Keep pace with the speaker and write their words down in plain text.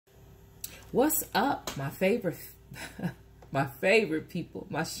What's up, my favorite my favorite people,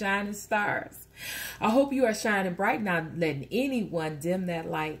 my shining stars? I hope you are shining bright, not letting anyone dim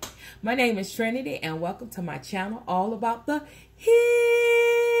that light. My name is Trinity, and welcome to my channel all about the healing.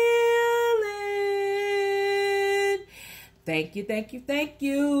 Thank you, thank you, thank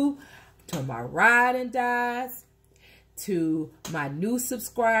you to my ride and dies, to my new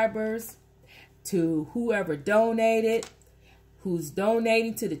subscribers, to whoever donated, who's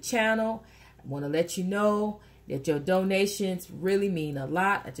donating to the channel. I want to let you know that your donations really mean a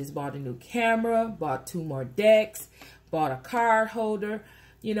lot. I just bought a new camera, bought 2 more decks, bought a card holder.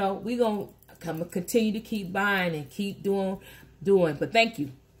 You know, we're going to continue to keep buying and keep doing. But thank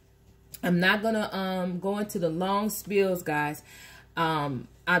you. I'm not going to go into the long spills, guys.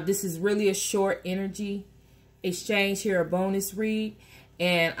 This is really a short energy exchange here, a bonus read.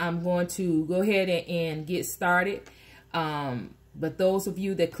 And I'm going to go ahead and get started. But those of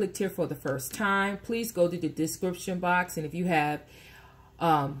you that clicked here for the first time, please go to the description box. And if you have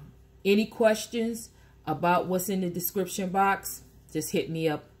any questions about what's in the description box, just hit me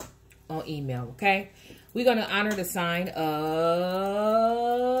up on email, okay? We're going to honor the sign of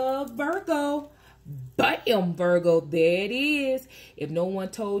Virgo. Bam, Virgo, there it is. If no one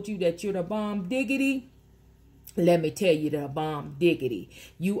told you that you're the bomb diggity, let me tell you the bomb diggity.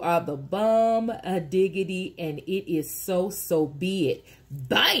 You are the bomb diggity, and it is so be it.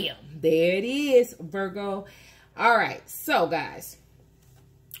 Bam! There it is, Virgo. All right, so guys,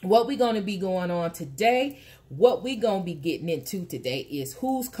 what we're going to be going on today, what we're going to be getting into today is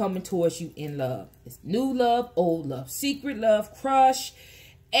who's coming towards you in love. It's new love, old love, secret love, crush,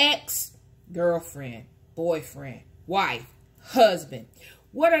 ex, girlfriend, boyfriend, wife, husband.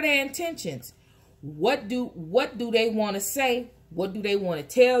 What are their intentions? What do they want to say? What do they want to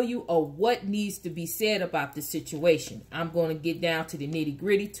tell you? Or what needs to be said about the situation? I'm going to get down to the nitty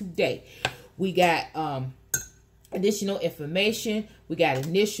gritty today. We got additional information. We got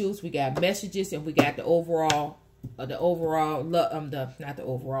initials. We got messages, and we got the overall, the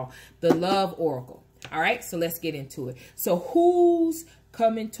love oracle. All right, so let's get into it. So who's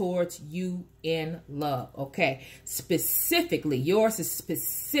coming towards you in love? Okay, specifically, yours is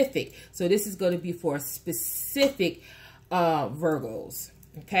specific, so this is going to be for specific Virgos,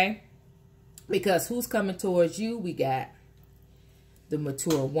 okay? Because who's coming towards you? We got the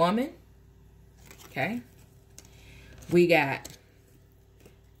mature woman, okay? We got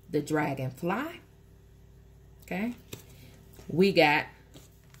the dragonfly, okay? We got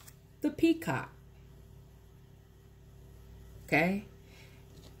the peacock, okay?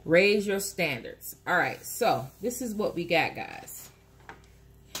 Raise your standards. All right, so this is what we got, guys.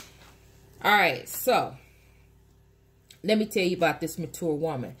 All right, so let me tell you about this mature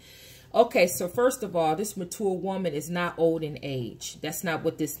woman. Okay, so first of all, this mature woman is not old in age. That's not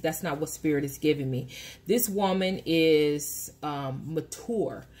what Spirit is giving me. This woman is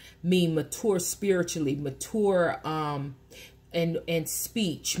mature, mature spiritually, mature in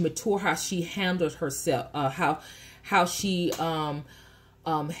speech, mature how she handled herself, how she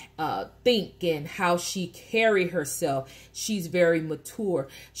think and how she carry herself. She's very mature.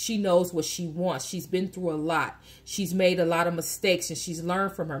 She knows what she wants. She's been through a lot. She's made a lot of mistakes, and she's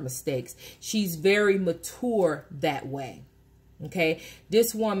learned from her mistakes. She's very mature that way. Okay,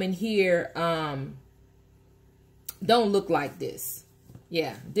 this woman here don't look like this.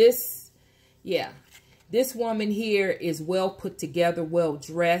 This woman here is well put together, well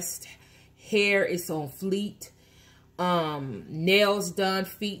dressed. Hair is on fleek. Nails done,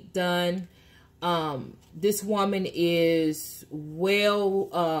 feet done. This woman is well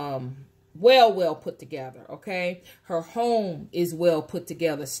put together, okay? Her home is well put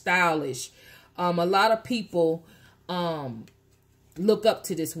together, stylish. A lot of people look up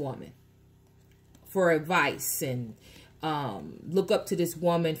to this woman for advice, and look up to this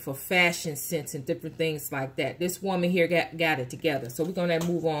woman for fashion sense and different things like that. This woman here got it together. So we're going to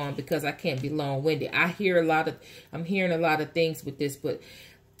move on because I can't be long-winded. I'm hearing a lot of things with this, but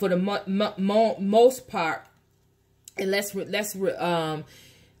for the most part, and let's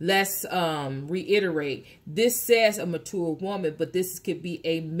reiterate, this says a mature woman, but this could be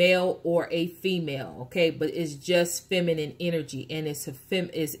a male or a female, okay? But it's just feminine energy, and it's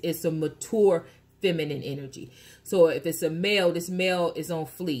a mature feminine energy. So if it's a male, this male is on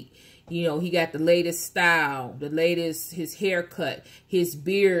fleek. You know, he got the latest style, his haircut, his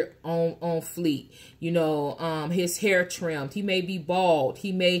beard on fleek. You know, his hair trimmed. He may be bald.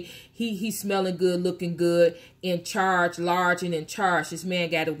 He's smelling good, looking good, in charge, large and in charge. This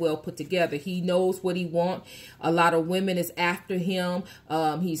man got it well put together. He knows what he wants. A lot of women is after him.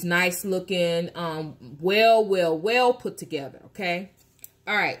 He's nice looking, well put together. Okay.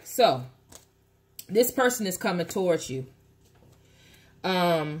 All right. So This person is coming towards you.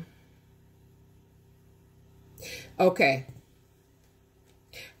 Okay.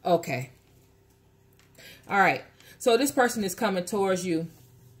 Okay. All right. So this person is coming towards you.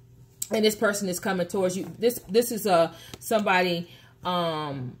 And this person is coming towards you. This is somebody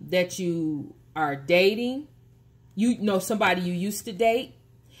that you are dating. You know, somebody you used to date.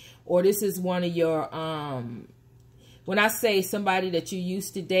 Or this is one of your when I say somebody that you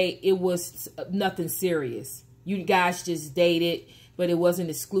used to date, it was nothing serious. You guys just dated, but it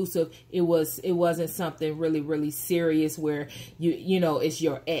wasn't exclusive. It wasn't something really, really serious where you know it's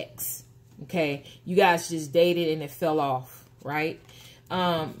your ex. Okay, you guys just dated and it fell off, right?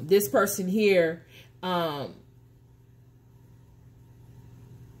 This person here,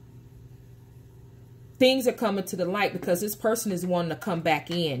 things are coming to the light because this person is wanting to come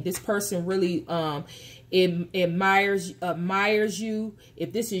back in. This person really admires you.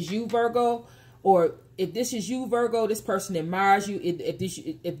 If this is you, Virgo, or if this is you, Virgo, this person admires you.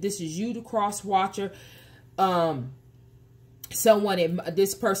 If this is you, the cross watcher,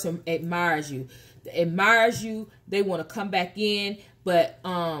 this person admires you. They want to come back in, but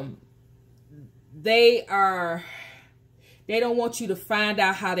they don't want you to find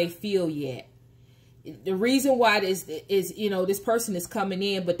out how they feel yet. The reason why this is, you know, this person is coming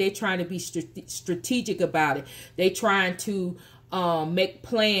in, but they're trying to be strategic about it. They're trying to make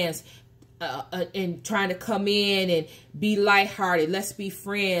plans and trying to come in and be lighthearted. Let's be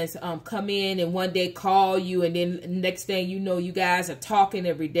friends. Come in and one day call you, and then next thing you know, you guys are talking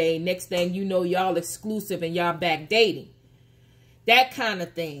every day. Next thing you know, y'all exclusive and y'all back dating. That kind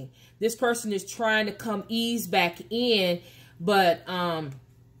of thing. This person is trying to ease back in, but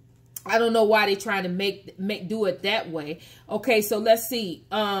I don't know why they're trying to do it that way. Okay, so let's see.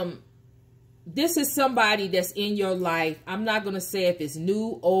 This is somebody that's in your life. I'm not going to say if it's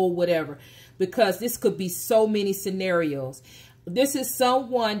new, old, whatever, because this could be so many scenarios. This is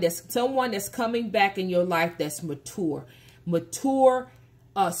someone that's coming back in your life that's mature,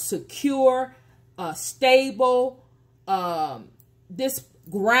 secure, stable, this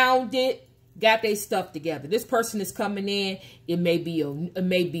grounded, got their stuff together. This person is coming in. It may be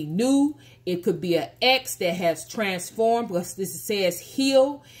new. It could be an ex that has transformed, because this says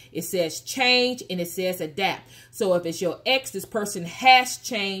heal, it says change, and it says adapt. So if it's your ex, this person has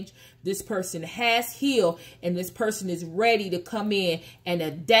changed, this person has healed, and this person is ready to come in and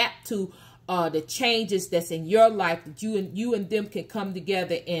adapt to the changes that's in your life, that you and them can come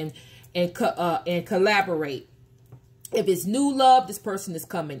together and collaborate. If it's new love, this person is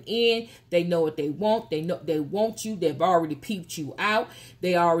coming in. They know what they want. They know they want you. They've already peeped you out.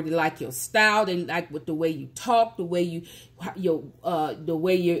 They already like your style. They like the way you talk, the way the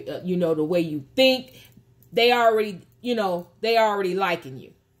way you think. They already liking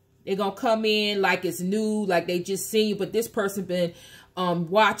you. They're gonna come in like it's new, like they just seen you. But this person been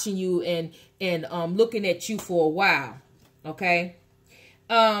watching you and looking at you for a while. Okay.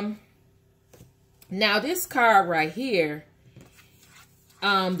 Now, this card right here,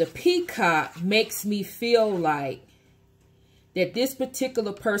 the peacock, makes me feel like that this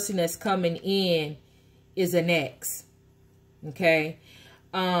particular person that's coming in is an ex. Okay?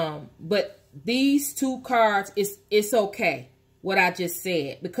 But these two cards, it's okay, what I just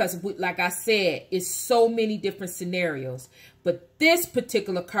said. Because, like I said, it's so many different scenarios. But this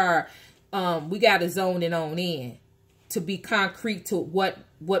particular card, we got to zone it on in to be concrete to what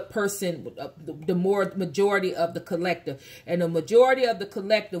person, the majority of the collective. And the majority of the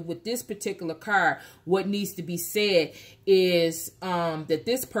collective with this particular card, what needs to be said is that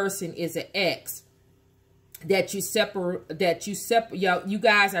this person is an ex, that you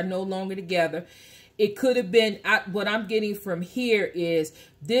guys are no longer together. It could have been, what I'm getting from here is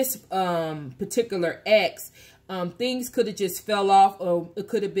this particular ex, things could have just fell off, or it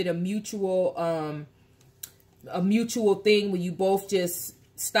could have been a mutual thing where you both just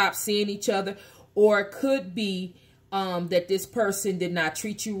stop seeing each other, or it could be that this person did not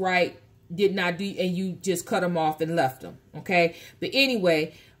treat you right, and you just cut them off and left them. Okay, but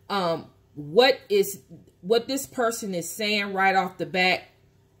anyway, what this person is saying right off the bat,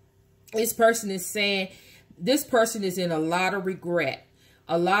 this person is saying this person is in a lot of regret,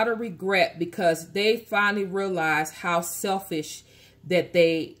 because they finally realized how selfish that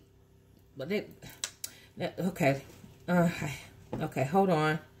they. Okay. Okay, hold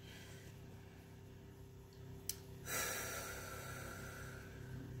on.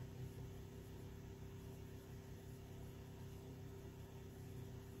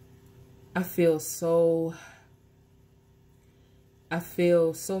 I feel so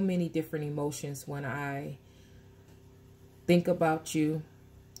many different emotions when I think about you,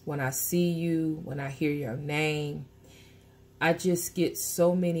 when I see you, when I hear your name. I just get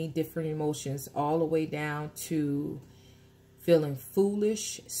so many different emotions, all the way down to feeling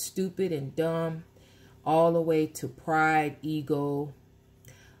foolish, stupid, and dumb, all the way to pride, ego,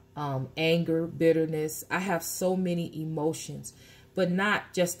 anger, bitterness. I have so many emotions, but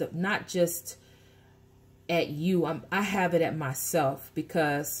not just at you. I have it at myself,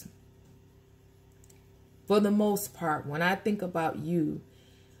 because for the most part, when I think about you,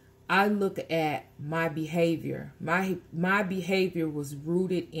 I look at my behavior. My behavior was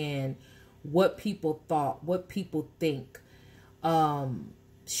rooted in what people thought, what people think.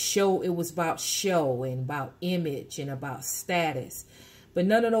 It was about show and about image and about status. But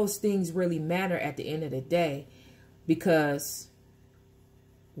none of those things really matter at the end of the day, because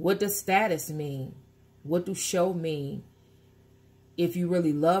what does status mean? What do show mean? If you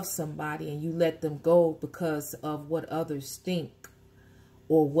really love somebody and you let them go because of what others think,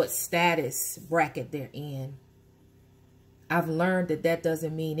 or what status bracket they're in. I've learned that that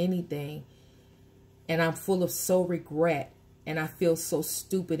doesn't mean anything. And I'm full of so regret. And I feel so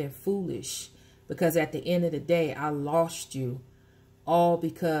stupid and foolish. Because at the end of the day, I lost you. All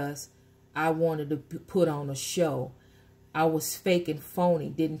because I wanted to put on a show. I was fake and phony.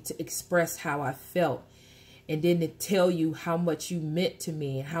 Didn't express how I felt. And didn't tell you how much you meant to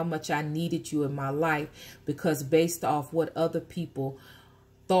me. And how much I needed you in my life. Because based off what other people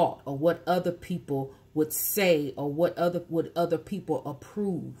thought, or what other people would say, or what other people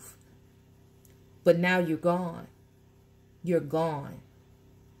approve. But now you're gone. You're gone.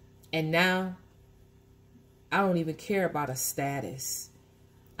 And now I don't even care about a status.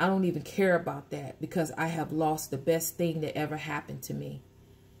 I don't even care about that, because I have lost the best thing that ever happened to me.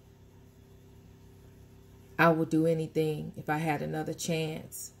 I would do anything if I had another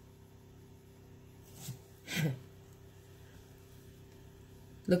chance.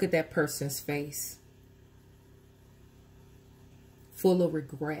 Look at that person's face. Full of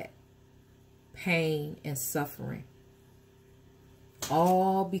regret, pain, and suffering.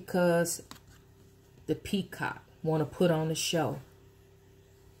 All because the peacock want to put on a show.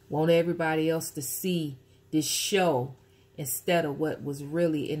 Want everybody else to see this show instead of what was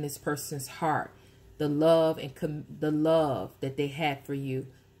really in this person's heart. The love and the love that they had for you.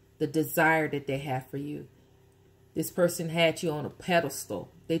 The desire that they had for you. This person had you on a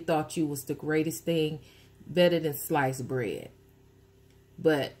pedestal. They thought you was the greatest thing, better than sliced bread.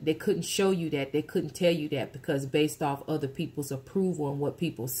 But they couldn't show you that. They couldn't tell you that, because based off other people's approval and what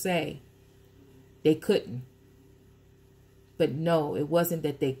people say, they couldn't. But no, it wasn't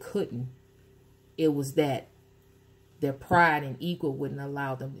that they couldn't. It was that their pride and ego wouldn't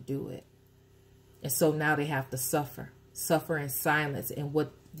allow them to do it. And so now they have to suffer. Suffer in silence in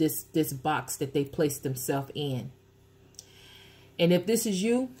what this box that they placed themselves in. And if this is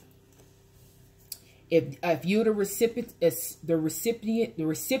you, if you're the recipient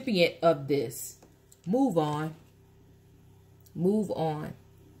of this, move on. Move on.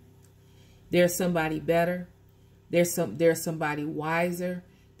 There's somebody better. There's somebody wiser.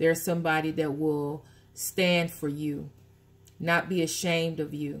 There's somebody that will stand for you, not be ashamed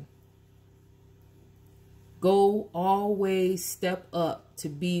of you. Go always step up to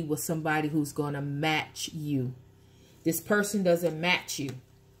be with somebody who's going to match you. This person doesn't match you,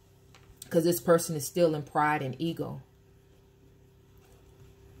 because this person is still in pride and ego.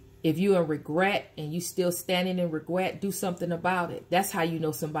 If you're in regret and you still standing in regret, do something about it. That's how you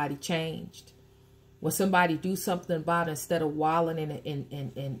know somebody changed. When somebody do something about it, instead of wallowing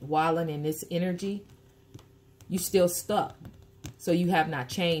in this energy, you still stuck. So you have not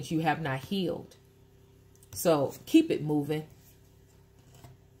changed. You have not healed. So keep it moving.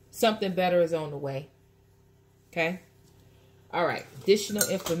 Something better is on the way. Okay? All right. Additional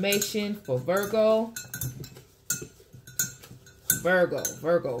information for Virgo. Virgo.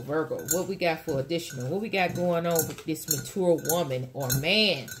 What we got for additional? What we got going on with this mature woman or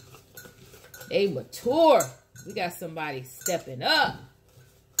man? They mature. We got somebody stepping up.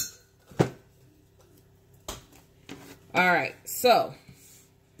 All right. So.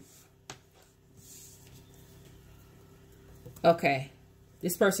 Okay.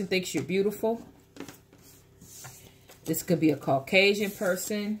 This person thinks you're beautiful. This could be a Caucasian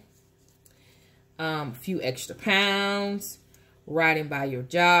person. A few extra pounds. Riding by your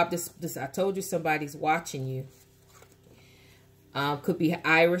job. This I told you somebody's watching you. Could be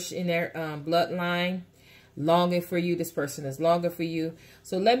Irish in their bloodline. Longing for you. This person is longing for you.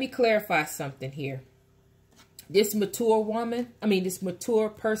 So let me clarify something here. This mature this mature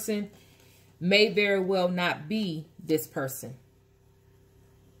person may very well not be this person.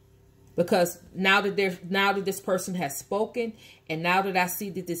 Because now that this person has spoken, and now that I see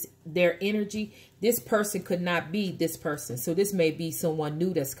that their energy, this person could not be this person. So this may be someone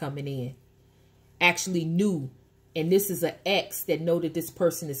new that's coming in, actually new, and this is an ex that know that this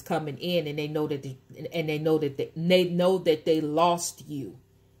person is coming in, and they know that they lost you.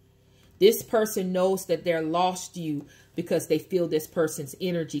 This person knows that they're lost you because they feel this person's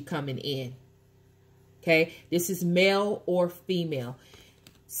energy coming in. Okay, this is male or female.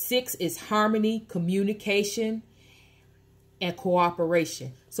 6 is harmony, communication, and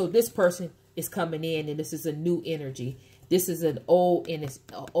cooperation. So this person is coming in, and this is a new energy. This is an old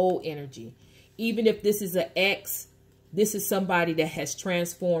energy. Even if this is an ex, this is somebody that has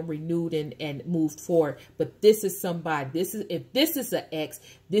transformed, renewed, and moved forward. But this is somebody. If this is an ex,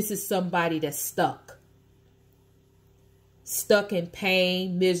 this is somebody that's stuck in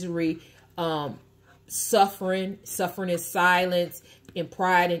pain, misery, suffering in silence, in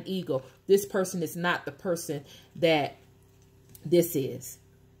pride and ego. This person is not the person that this is.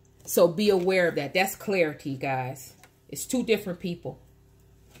 So be aware of that. That's clarity, guys. It's 2 different people.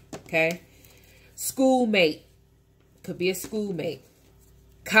 Okay. Schoolmate. Could be a schoolmate.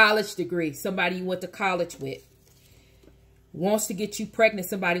 College degree. Somebody you went to college with. Wants to get you pregnant.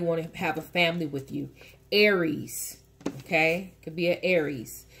 Somebody want to have a family with you. Aries. Okay. Could be an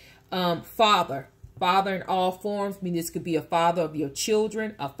Aries. Father. Father in all forms. I mean, this could be a father of your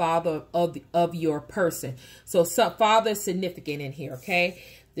children, a father of your person. So father is significant in here, okay?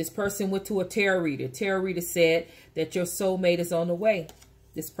 This person went to a tarot reader. Tarot reader said that your soulmate is on the way.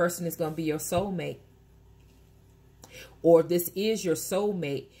 This person is going to be your soulmate. Or this is your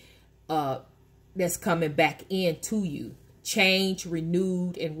soulmate that's coming back into you. Change,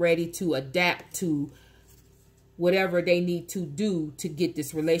 renewed, and ready to adapt to whatever they need to do to get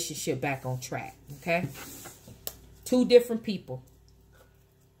this relationship back on track. Okay. 2 different people.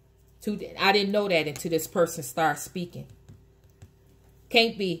 I didn't know that until this person starts speaking.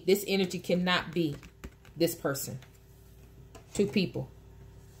 Can't be. This energy cannot be this person. 2 people.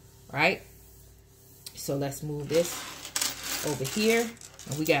 Right? So let's move this over here.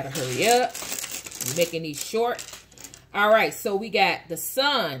 And we got to hurry up. I'm making these short. All right. So we got the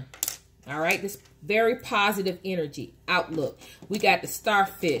sun. All right. This very positive energy outlook. We got the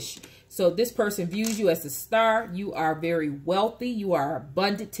starfish. So this person views you as a star. You are very wealthy. You are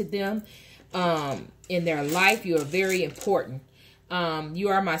abundant to them in their life. You are very important. You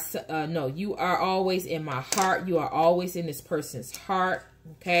are my, no, you are always in my heart. You are always in this person's heart.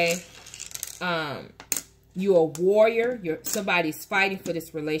 Okay. You're a warrior. Somebody's fighting for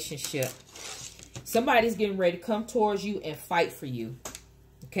this relationship. Somebody's getting ready to come towards you and fight for you.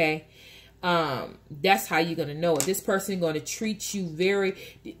 Okay. That's how you're going to know it. This person is going to treat you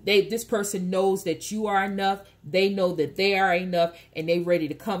this person knows that you are enough. They know that they are enough, and they're ready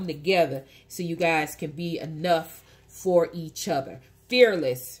to come together so you guys can be enough for each other.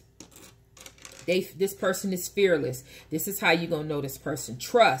 Fearless. This person is fearless. This is how you're going to know this person.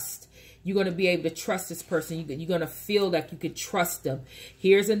 Trust. You're going to be able to trust this person. You're going to feel like you can trust them.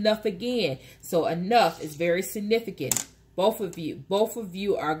 Here's enough again. So enough is very significant. Both of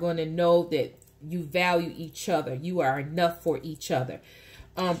you are going to know that you value each other. You are enough for each other.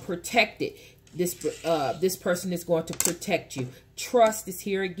 Protected. This person is going to protect you. Trust is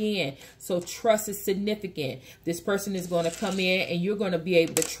here again. So trust is significant. This person is going to come in, and you're going to be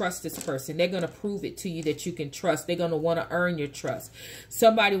able to trust this person. They're going to prove it to you that you can trust. They're going to want to earn your trust.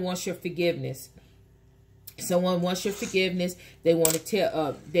 Somebody wants your forgiveness. Someone wants your forgiveness. They want to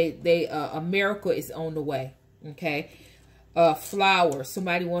tell a miracle is on the way. Okay. Flowers.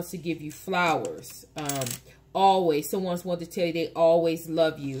 Somebody wants to give you flowers. Always. Someone wants to tell you they always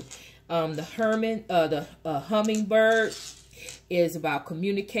love you. The hummingbird is about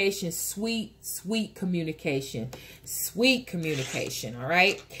communication, sweet communication, all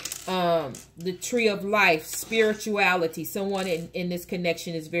right? The tree of life, spirituality. Someone in this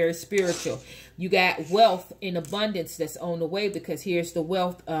connection is very spiritual. You got wealth in abundance that's on the way, because here's the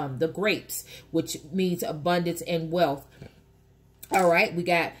wealth, the grapes, which means abundance and wealth. All right, we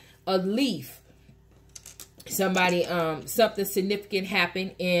got a leaf. Somebody, something significant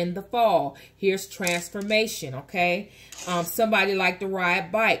happened in the fall. Here's transformation, okay? Somebody like to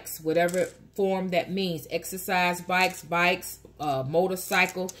ride bikes, whatever form that means. Exercise bikes,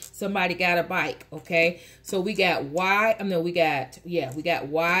 motorcycle. Somebody got a bike, okay? So we got Y. We got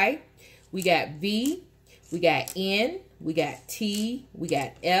Y. We got V. We got N. We got T. We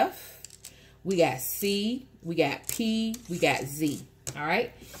got F. We got C. We got P. We got Z. All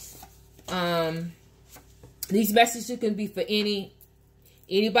right? These messages can be for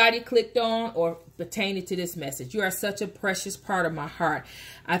anybody clicked on, or pertaining to this message. You are such a precious part of my heart.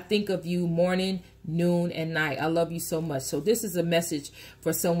 I think of you morning, noon, and night. I love you so much. So this is a message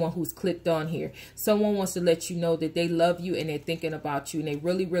for someone who's clicked on here. Someone wants to let you know that they love you and they're thinking about you and they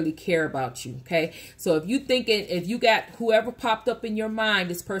really, really care about you. Okay. So if you got whoever popped up in your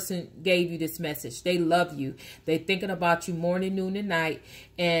mind, this person gave you this message. They love you. They're thinking about you morning, noon, and night.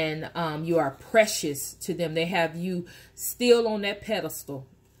 And you are precious to them. They have you still on that pedestal.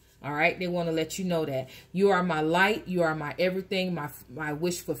 All right. They want to let you know that you are my light. You are my everything, my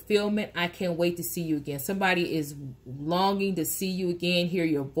wish fulfillment. I can't wait to see you again. Somebody is longing to see you again, hear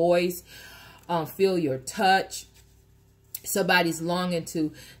your voice, feel your touch. Somebody's longing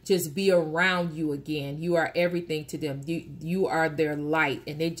to just be around you again. You are everything to them. You are their light,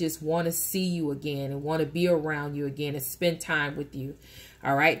 and they just want to see you again and want to be around you again and spend time with you.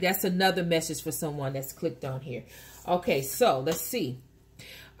 All right. That's another message for someone that's clicked on here. Okay. So let's see.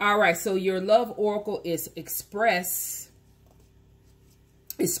 All right, so your love oracle is express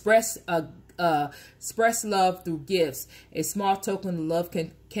love through gifts. A small token of love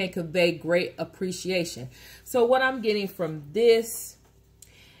can convey great appreciation. So what I'm getting from this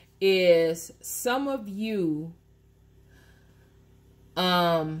is some of you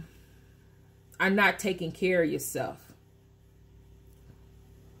are not taking care of yourself.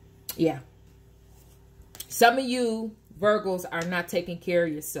 Yeah. Some of you Virgos are not taking care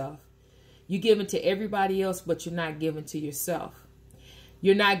of yourself. You're giving to everybody else, but you're not giving to yourself.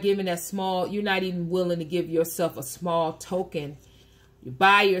 You're not giving that small, you're not even willing to give yourself a small token. You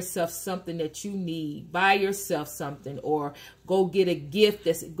buy yourself something that you need. Buy yourself something, or go get a gift.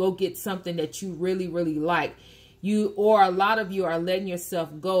 Go get something that you really, really like. Or a lot of you are letting yourself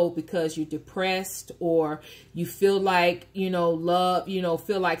go because you're depressed, or you feel like,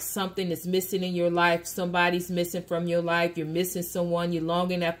 feel like something is missing in your life. Somebody's missing from your life. You're missing someone. You're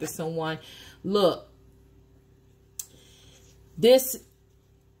longing after someone. Look,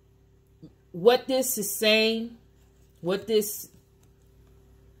 what this is saying, what this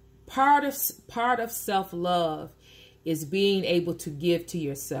part of self-love is being able to give to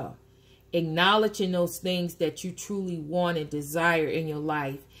yourself. Acknowledging those things that you truly want and desire in your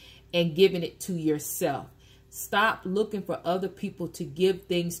life and giving it to yourself. Stop looking for other people to give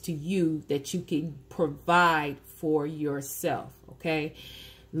things to you that you can provide for yourself, okay?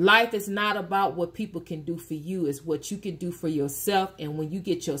 Life is not about what people can do for you. It's what you can do for yourself. And when you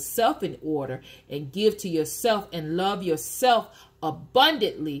get yourself in order and give to yourself and love yourself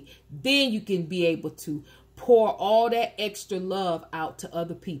abundantly, then you can be able to pour all that extra love out to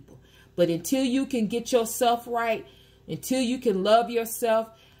other people. But until you can get yourself right, until you can love yourself,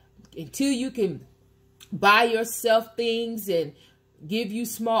 until you can buy yourself things and give you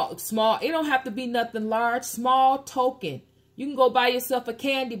small, it don't have to be nothing large, small token. You can go buy yourself a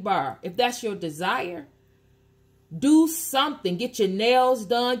candy bar if that's your desire. Do something. Get your nails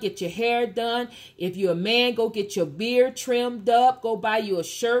done. Get your hair done. If you're a man, go get your beard trimmed up. Go buy you a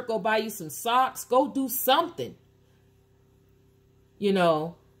shirt. Go buy you some socks. Go do something.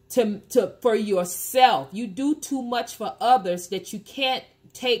 For yourself. You do too much for others that you can't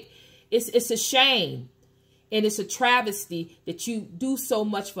take. It's a shame, and it's a travesty that you do so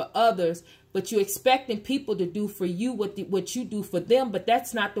much for others, but you're expecting people to do for you what you do for them. But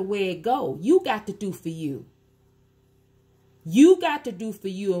that's not the way it goes. You got to do for you. You got to do for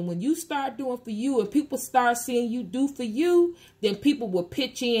you. And when you start doing for you and people start seeing you do for you, then people will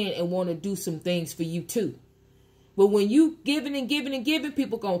pitch in and want to do some things for you too. But when you giving and giving and giving,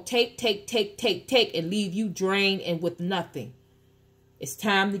 people going to take and leave you drained and with nothing. It's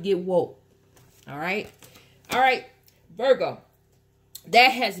time to get woke. All right. All right, Virgo, that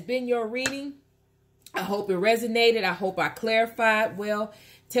has been your reading. I hope it resonated. I hope I clarified well.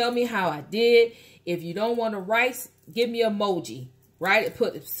 Tell me how I did. If you don't want to write, give me an emoji. Right?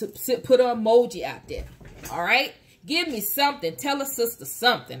 Put an emoji out there. All right. Give me something. Tell a sister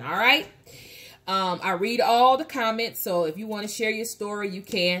something. All right. I read all the comments, so if you want to share your story, you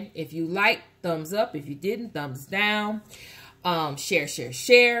can. If you like, thumbs up. If you didn't, thumbs down.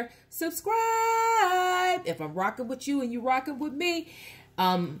 Share. Subscribe if I'm rocking with you and you rocking with me.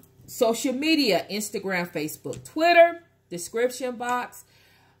 Social media, Instagram, Facebook, Twitter, description box.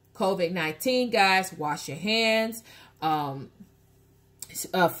 COVID-19, guys, wash your hands. Follow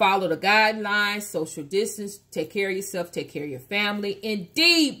the guidelines, social distance, take care of yourself, take care of your family.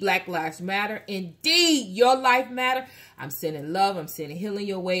 Indeed, Black Lives Matter. Indeed, your life matter. I'm sending love, I'm sending healing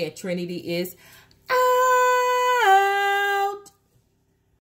your way, and Trinity is out.